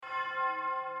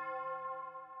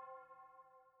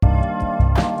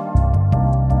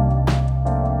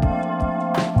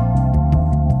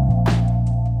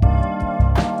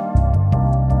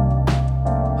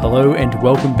Hello and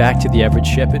welcome back to The Average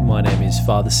Shepherd. My name is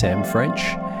Father Sam French,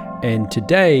 and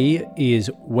today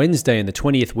is Wednesday in the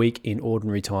 20th week in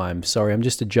Ordinary Time. Sorry, I'm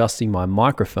just adjusting my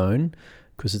microphone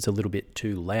because it's a little bit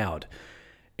too loud.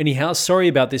 Anyhow, sorry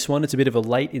about this one. It's a bit of a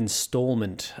late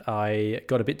installment. I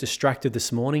got a bit distracted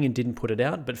this morning and didn't put it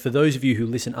out, but for those of you who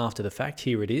listen after the fact,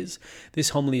 here it is. This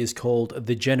homily is called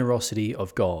The Generosity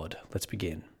of God. Let's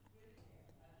begin.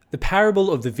 The parable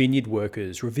of the vineyard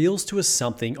workers reveals to us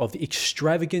something of the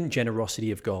extravagant generosity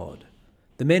of God.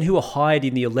 The men who were hired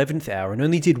in the 11th hour and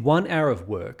only did 1 hour of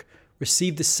work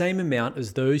received the same amount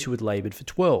as those who had laboured for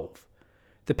 12.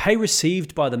 The pay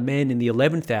received by the men in the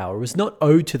 11th hour was not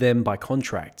owed to them by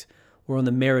contract or on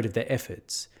the merit of their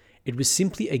efforts. It was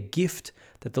simply a gift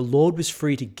that the Lord was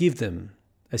free to give them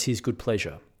as his good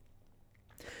pleasure.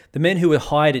 The men who were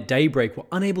hired at daybreak were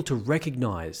unable to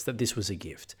recognise that this was a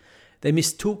gift. They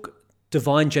mistook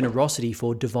divine generosity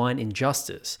for divine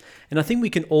injustice, and I think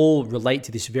we can all relate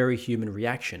to this very human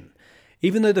reaction.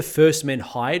 Even though the first men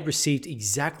hired received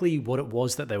exactly what it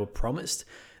was that they were promised,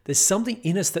 there's something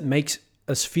in us that makes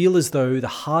us feel as though the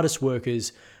hardest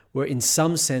workers were in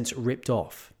some sense ripped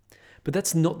off. But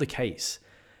that's not the case.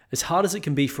 As hard as it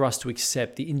can be for us to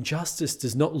accept, the injustice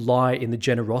does not lie in the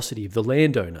generosity of the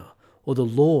landowner or the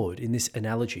Lord in this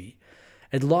analogy.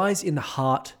 It lies in the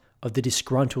heart of the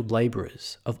disgruntled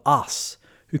labourers, of us,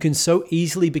 who can so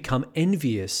easily become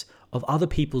envious of other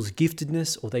people's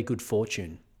giftedness or their good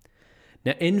fortune.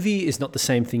 Now, envy is not the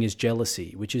same thing as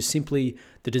jealousy, which is simply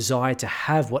the desire to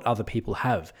have what other people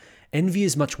have. Envy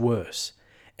is much worse.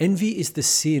 Envy is the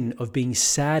sin of being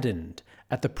saddened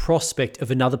at the prospect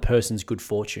of another person's good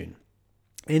fortune.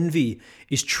 Envy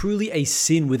is truly a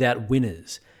sin without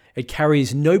winners. It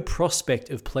carries no prospect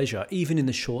of pleasure, even in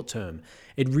the short term.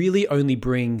 It really only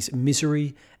brings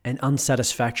misery and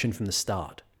unsatisfaction from the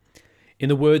start. In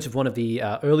the words of one of the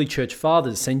early church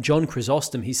fathers, St. John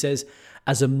Chrysostom, he says,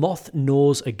 "As a moth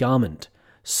gnaws a garment,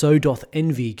 so doth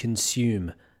envy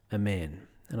consume a man."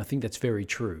 And I think that's very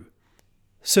true.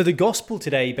 So the gospel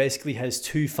today basically has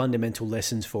two fundamental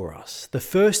lessons for us. The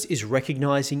first is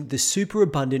recognizing the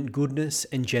superabundant goodness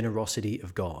and generosity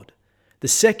of God. The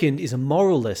second is a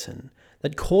moral lesson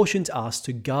that cautions us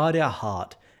to guard our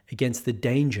heart against the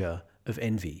danger of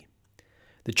envy.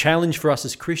 The challenge for us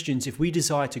as Christians, if we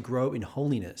desire to grow in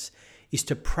holiness, is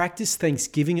to practice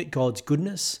thanksgiving at God's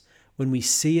goodness when we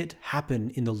see it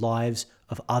happen in the lives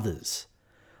of others.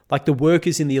 Like the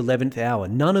workers in the 11th hour,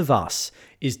 none of us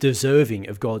is deserving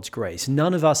of God's grace.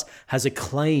 None of us has a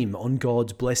claim on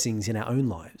God's blessings in our own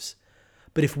lives.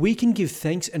 But if we can give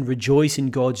thanks and rejoice in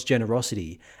God's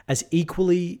generosity as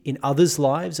equally in others'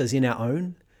 lives as in our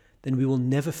own, then we will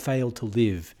never fail to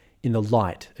live in the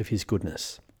light of his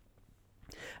goodness.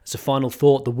 As a final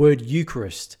thought, the word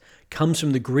Eucharist comes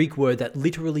from the Greek word that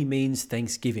literally means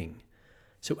thanksgiving.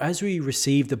 So as we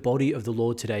receive the body of the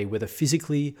Lord today, whether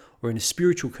physically or in a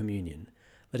spiritual communion,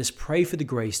 let us pray for the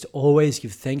grace to always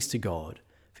give thanks to God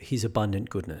for his abundant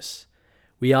goodness.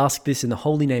 We ask this in the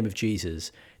holy name of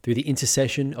Jesus, through the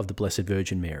intercession of the Blessed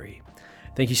Virgin Mary.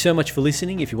 Thank you so much for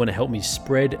listening. If you want to help me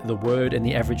spread the word and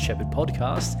the Average Shepherd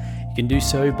podcast, you can do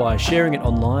so by sharing it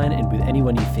online and with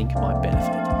anyone you think might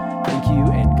benefit. Thank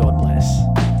you and God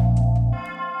bless.